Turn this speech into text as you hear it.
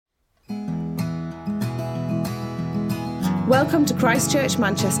Welcome to Christchurch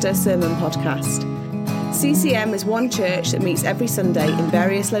Manchester Sermon Podcast. CCM is one church that meets every Sunday in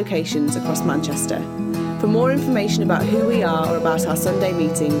various locations across Manchester. For more information about who we are or about our Sunday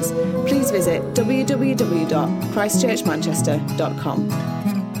meetings, please visit www.christchurchmanchester.com.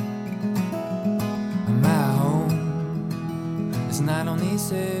 My home is not on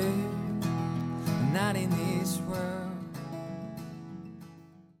this earth, not in this world.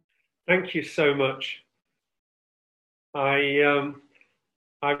 Thank you so much. I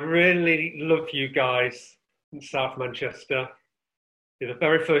really love you guys in South Manchester. You're the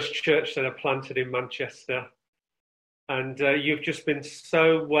very first church that I planted in Manchester, and you've just been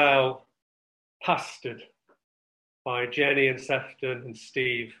so well pastored by Jenny and Sefton and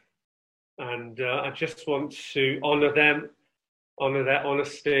Steve, and I just want to honour them, honour their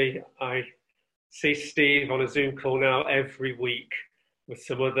honesty. I see Steve on a Zoom call now every week with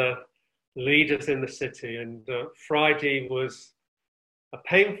some other leaders in the city, and Friday was a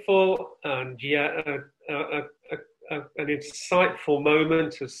painful and yet an insightful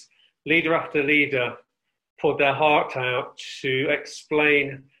moment as leader after leader poured their heart out to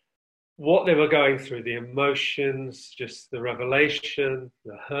explain what they were going through, the emotions, just the revelation,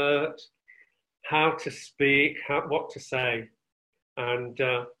 the hurt, how to speak, what to say. And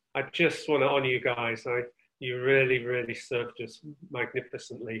I just want to honour you guys. You really, really served us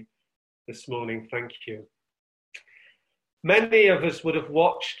magnificently this morning. Thank you. Many of us would have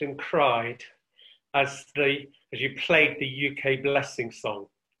watched and cried as you played the UK Blessing song.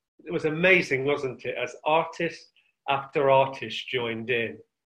 It was amazing, wasn't it? As artist after artist joined in.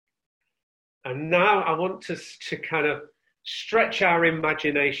 And now I want us to kind of stretch our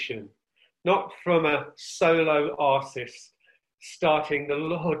imagination, not from a solo artist starting, "The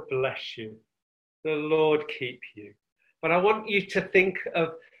Lord bless you, the Lord keep you," but I want you to think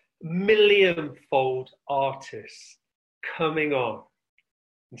of millionfold artists coming on.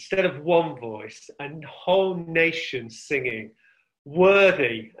 Instead of one voice, a whole nation singing,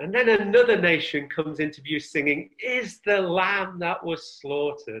 "Worthy." And then another nation comes into view singing, "Is the Lamb that was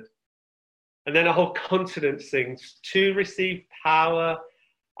slaughtered." And then a whole continent sings, "To receive power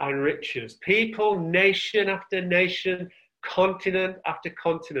and riches." People, nation after nation, continent after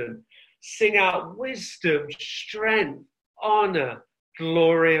continent, sing out wisdom, strength, honor,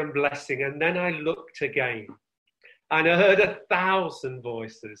 glory and blessing. And then I looked again and I heard 1,000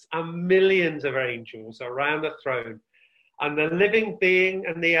 voices and millions of angels around the throne and the living being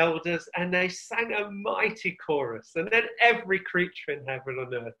and the elders, and they sang a mighty chorus. And then every creature in heaven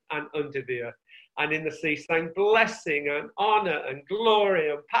and earth and under the earth and in the sea sang, "Blessing and honor and glory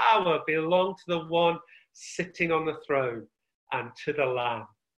and power belong to the one sitting on the throne and to the Lamb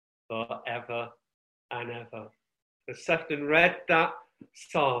forever and ever." As Sefton read that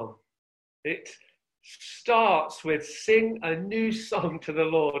psalm, it starts with, "Sing a new song to the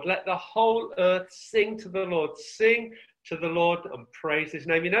Lord. Let the whole earth sing to the Lord. Sing to the Lord and praise his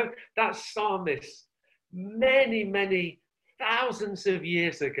name." You know, that psalmist many, many thousands of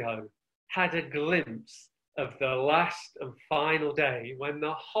years ago had a glimpse of the last and final day when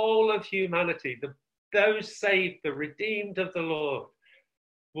the whole of humanity, those saved, the redeemed of the Lord,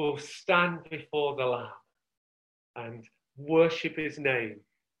 will stand before the Lamb and worship his name,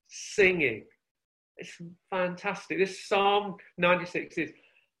 singing. It's fantastic. This Psalm 96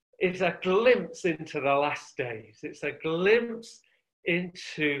 is a glimpse into the last days. It's a glimpse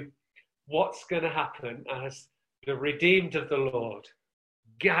into what's going to happen as the redeemed of the Lord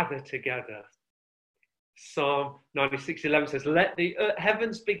gather together. Psalm 96:11 says, "Let the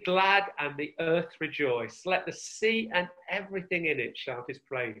heavens be glad and the earth rejoice. Let the sea and everything in it shout his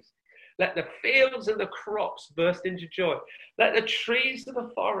praise. Let the fields and the crops burst into joy. Let the trees of the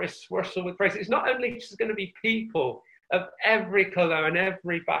forest rustle with praise." It's not only just going to be people of every colour and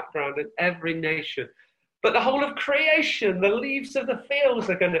every background and every nation, but the whole of creation, the leaves of the fields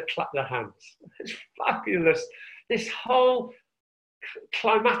are going to clap their hands. It's fabulous. This whole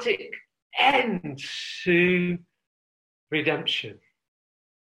climatic end to redemption.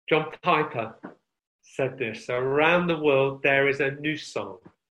 John Piper said this: "Around the world there is a new song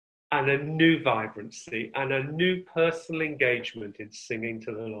and a new vibrancy and a new personal engagement in singing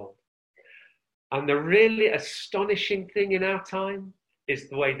to the Lord." And the really astonishing thing in our time is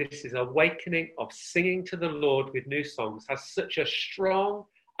the way this is awakening of singing to the Lord with new songs has such a strong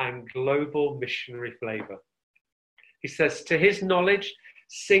and global missionary flavour. He says, to his knowledge,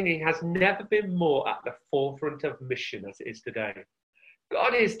 singing has never been more at the forefront of mission as it is today.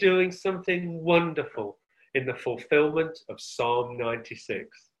 God is doing something wonderful in the fulfillment of Psalm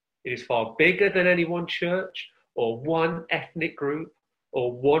 96. It is far bigger than any one church or one ethnic group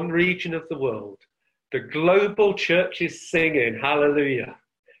or one region of the world. The global church is singing hallelujah,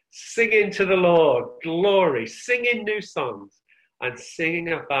 singing to the Lord, glory, singing new songs, and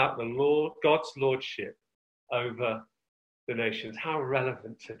singing about the Lord, God's lordship over the nations. How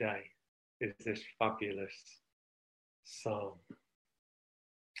relevant today is this fabulous song?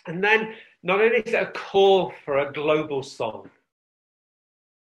 And then not only is it a call for a global song,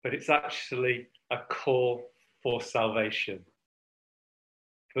 but it's actually a call for salvation.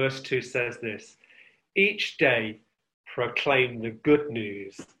 Verse 2 says this: each day proclaim the good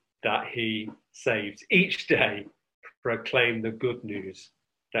news that he saves. Each day proclaim the good news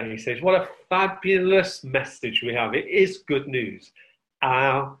that he saves. What a fabulous message we have. It is good news.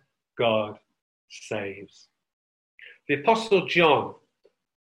 Our God saves. The Apostle John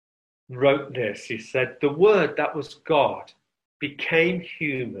wrote this. He said, the Word that was God became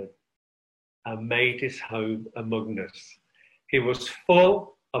human and made his home among us. He was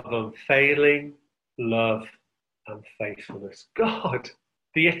full of unfailing love and faithfulness. God,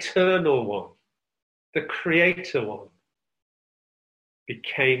 the eternal one, the creator one,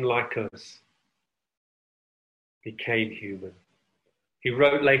 became like us, became human. He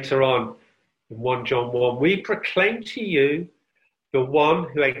wrote later on in 1 John 1, we proclaim to you the one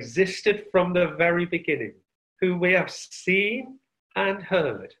who existed from the very beginning, who we have seen and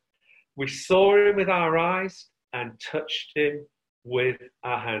heard. We saw him with our eyes and touched him with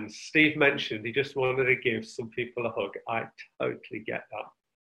our hands. Steve mentioned he just wanted to give some people a hug. I totally get that.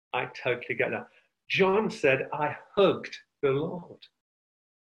 I totally get that. John said, I hugged the Lord.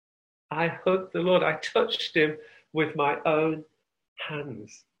 I hugged the Lord. I touched him with my own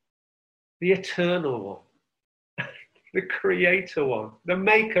hands. The eternal one, the creator one, the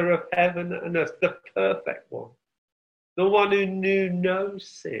maker of heaven and earth, the perfect one, the one who knew no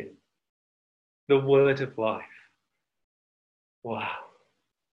sin, the word of life. Wow.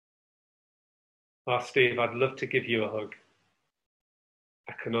 Oh, Steve, I'd love to give you a hug.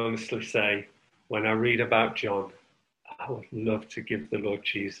 I can honestly say, when I read about John, I would love to give the Lord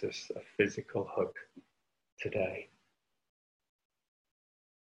Jesus a physical hug today.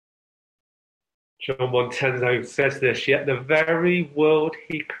 John 1:10 says this, yet the very world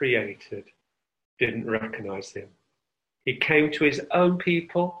he created didn't recognize him. He came to his own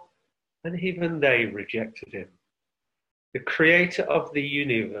people, and even they rejected him. The creator of the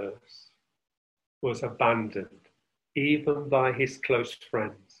universe was abandoned, even by his close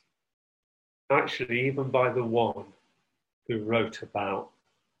friends. Actually, even by the one who wrote about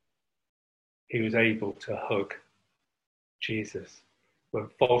he was able to hug Jesus when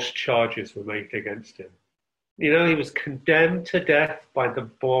false charges were made against him. You know, he was condemned to death by the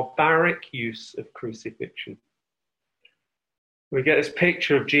barbaric use of crucifixion. We get this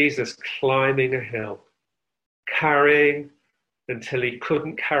picture of Jesus climbing a hill, carrying until he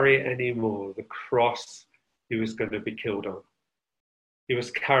couldn't carry it anymore, the cross he was going to be killed on. He was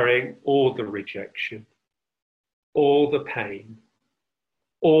carrying all the rejection, all the pain,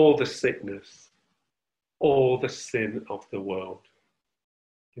 all the sickness, all the sin of the world.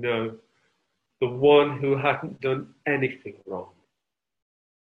 You know, the one who hadn't done anything wrong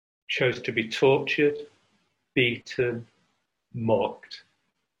chose to be tortured, beaten, mocked,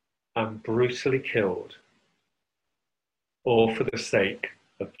 and brutally killed, all for the sake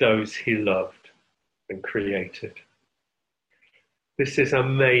of those he loved and created. This is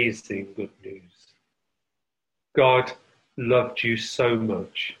amazing good news. God loved you so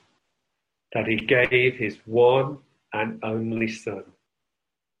much that he gave his one and only Son,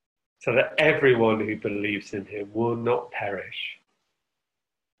 so that everyone who believes in him will not perish,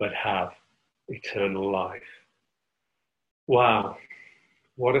 but have eternal life. Wow,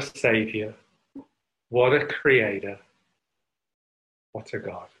 what a Saviour, what a Creator, what a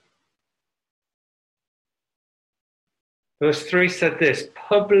God. Verse 3 said this,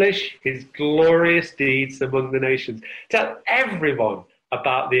 publish his glorious deeds among the nations. Tell everyone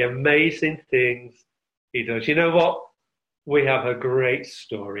about the amazing things he does. You know what? We have a great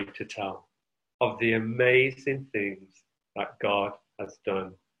story to tell of the amazing things that God has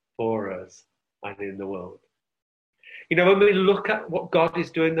done for us and in the world. You know, when we look at what God is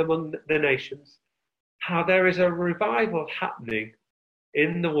doing among the nations, how there is a revival happening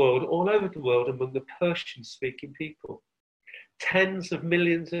in the world, all over the world, among the Persian-speaking people. Tens of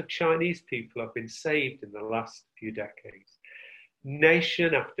millions of Chinese people have been saved in the last few decades.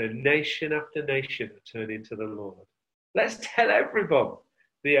 Nation after nation after nation are turning to the Lord. Let's tell everyone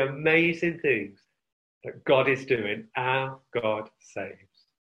the amazing things that God is doing. Our God saves.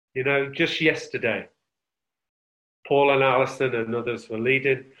 You know, just yesterday, Paul and Alison and others were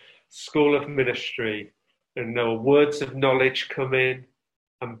leading School of Ministry, and there were words of knowledge come in,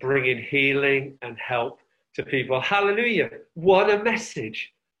 and bringing healing and help to people. Hallelujah. What a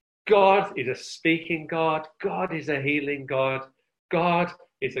message. God is a speaking God. God is a healing God. God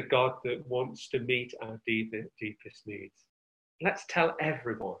is a God that wants to meet our deepest needs. Let's tell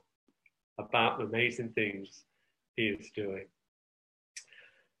everyone about the amazing things he is doing.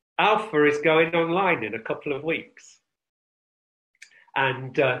 Alpha is going online in a couple of weeks.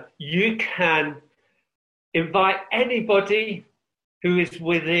 And you can invite anybody who is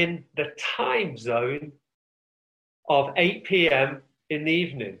within the time zone of 8 p.m. in the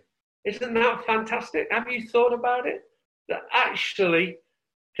evening. Isn't that fantastic? Have you thought about it? That actually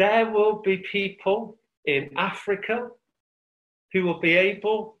there will be people in Africa who will be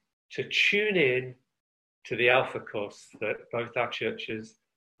able to tune in to the Alpha course that both our churches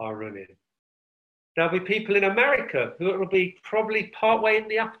are running. There'll be people in America who will be probably partway in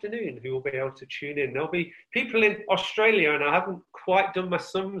the afternoon who will be able to tune in. There'll be people in Australia, and I haven't quite done my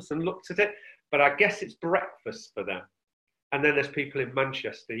sums and looked at it, but I guess it's breakfast for them. And then there's people in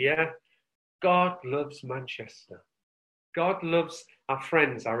Manchester. Yeah, God loves Manchester. God loves our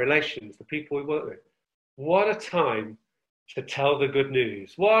friends, our relations, the people we work with. What a time to tell the good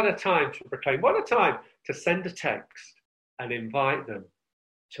news. What a time to proclaim. What a time to send a text and invite them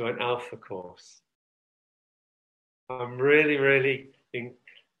to an Alpha course. I'm really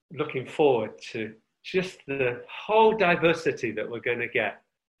looking forward to just the whole diversity that we're going to get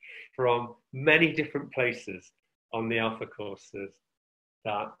from many different places on the Alpha courses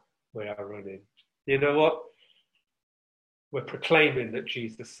that we are running. You know what? We're proclaiming that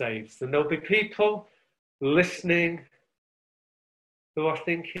Jesus saves. And there'll be people listening who are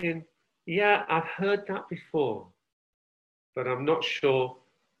thinking, yeah, I've heard that before, but I'm not sure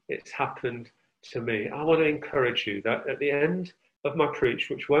it's happened to me. I want to encourage you that at the end of my preach,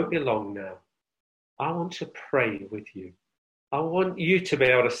 which won't be long now, I want to pray with you. I want you to be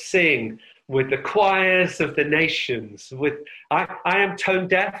able to sing with the choirs of the nations. I am tone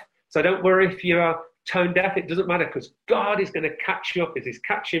deaf, so don't worry if you are tone deaf. It doesn't matter, because God is going to catch you up as he's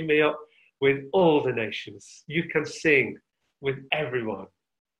catching me up with all the nations. You can sing with everyone.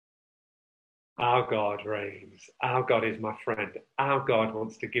 Our God reigns. Our God is my friend. Our God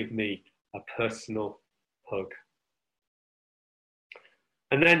wants to give me a personal hug.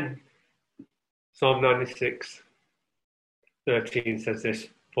 And then Psalm 96:13 says this: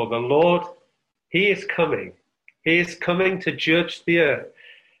 for the Lord, he is coming. He is coming to judge the earth.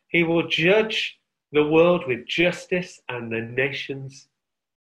 He will judge the world with justice and the nations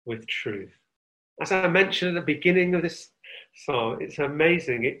with truth. As I mentioned at the beginning of this psalm, it's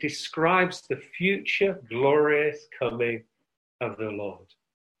amazing. It describes the future glorious coming of the Lord.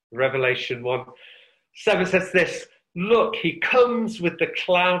 Revelation 1:7 says this: look, he comes with the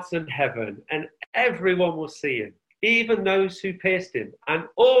clouds in heaven, and everyone will see him, even those who pierced him, and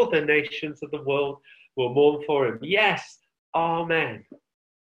all the nations of the world will mourn for him. Yes, amen.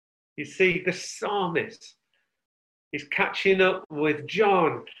 You see, the psalmist is catching up with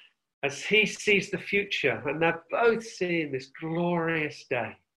John as he sees the future, and they're both seeing this glorious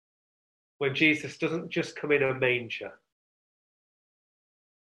day when Jesus doesn't just come in a manger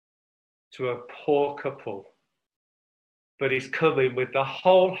to a poor couple, but he's coming with the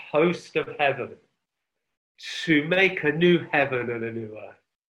whole host of heaven to make a new heaven and a new earth,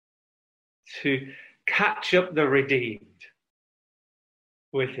 to catch up the redeemed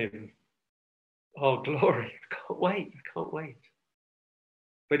with him. Oh, glory. I can't wait. I can't wait.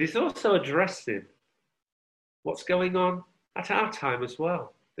 But he's also addressing what's going on at our time as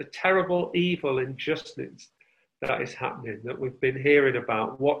well. The terrible evil injustice that is happening, that we've been hearing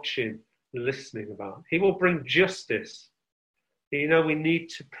about, watching, listening about. He will bring justice. You know, we need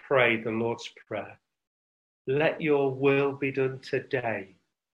to pray the Lord's Prayer. Let your will be done today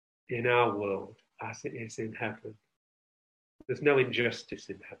in our world as it is in heaven. There's no injustice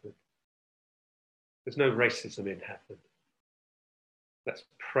in heaven. There's no racism in heaven. Let's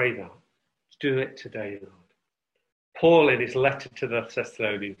pray that. Let's do it today, Lord. Paul, in his letter to the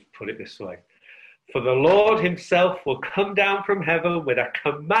Thessalonians, put it this way: for the Lord himself will come down from heaven with a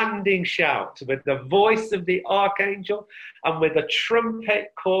commanding shout, with the voice of the archangel, and with a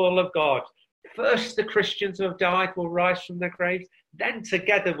trumpet call of God. First, the Christians who have died will rise from their graves. Then,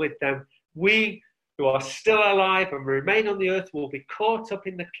 together with them, we who are still alive and remain on the earth will be caught up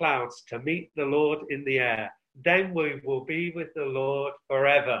in the clouds to meet the Lord in the air. Then we will be with the Lord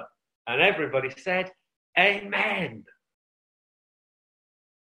forever. And everybody said, amen.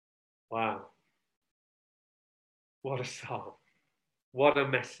 Wow. What a psalm. What a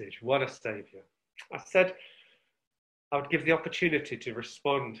message. What a saviour. I said I would give the opportunity to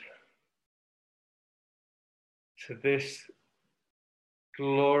respond to this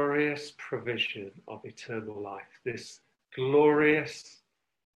glorious provision of eternal life, this glorious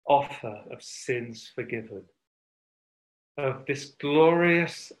offer of sins forgiven, of this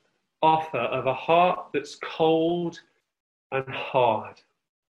glorious offer of a heart that's cold and hard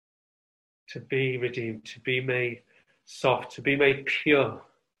to be redeemed, to be made soft, to be made pure,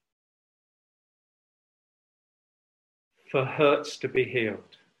 for hurts to be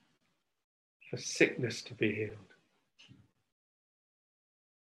healed, for sickness to be healed.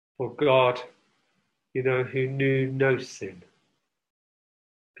 For God, who knew no sin,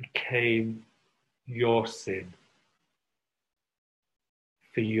 became your sin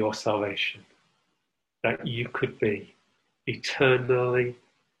for your salvation, that you could be eternally,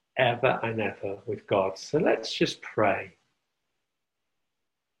 ever and ever with God. So let's just pray.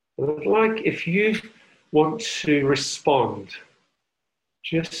 And I'd like, if you want to respond,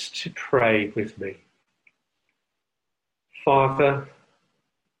 just to pray with me. Father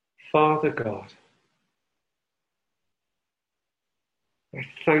God, I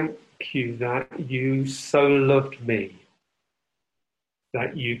thank you that you so loved me,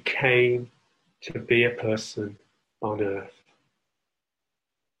 that you came to be a person on earth,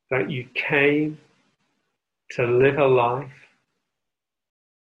 that you came to live a life,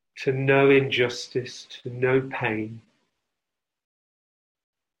 to know injustice, to know pain,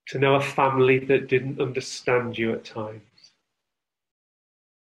 to know a family that didn't understand you at times,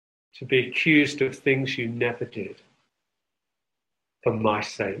 to be accused of things you never did for my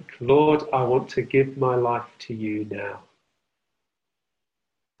sake. Lord, I want to give my life to you now.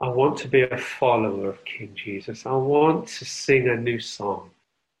 I want to be a follower of King Jesus. I want to sing a new song.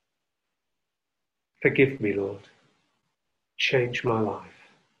 Forgive me, Lord. Change my life.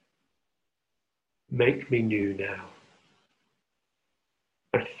 Make me new now.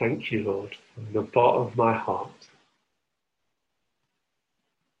 I thank you, Lord, from the bottom of my heart.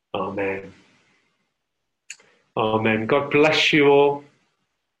 Amen. Amen. God bless you all.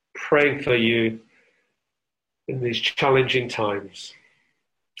 Praying for you in these challenging times.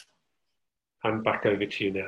 And back over to you now.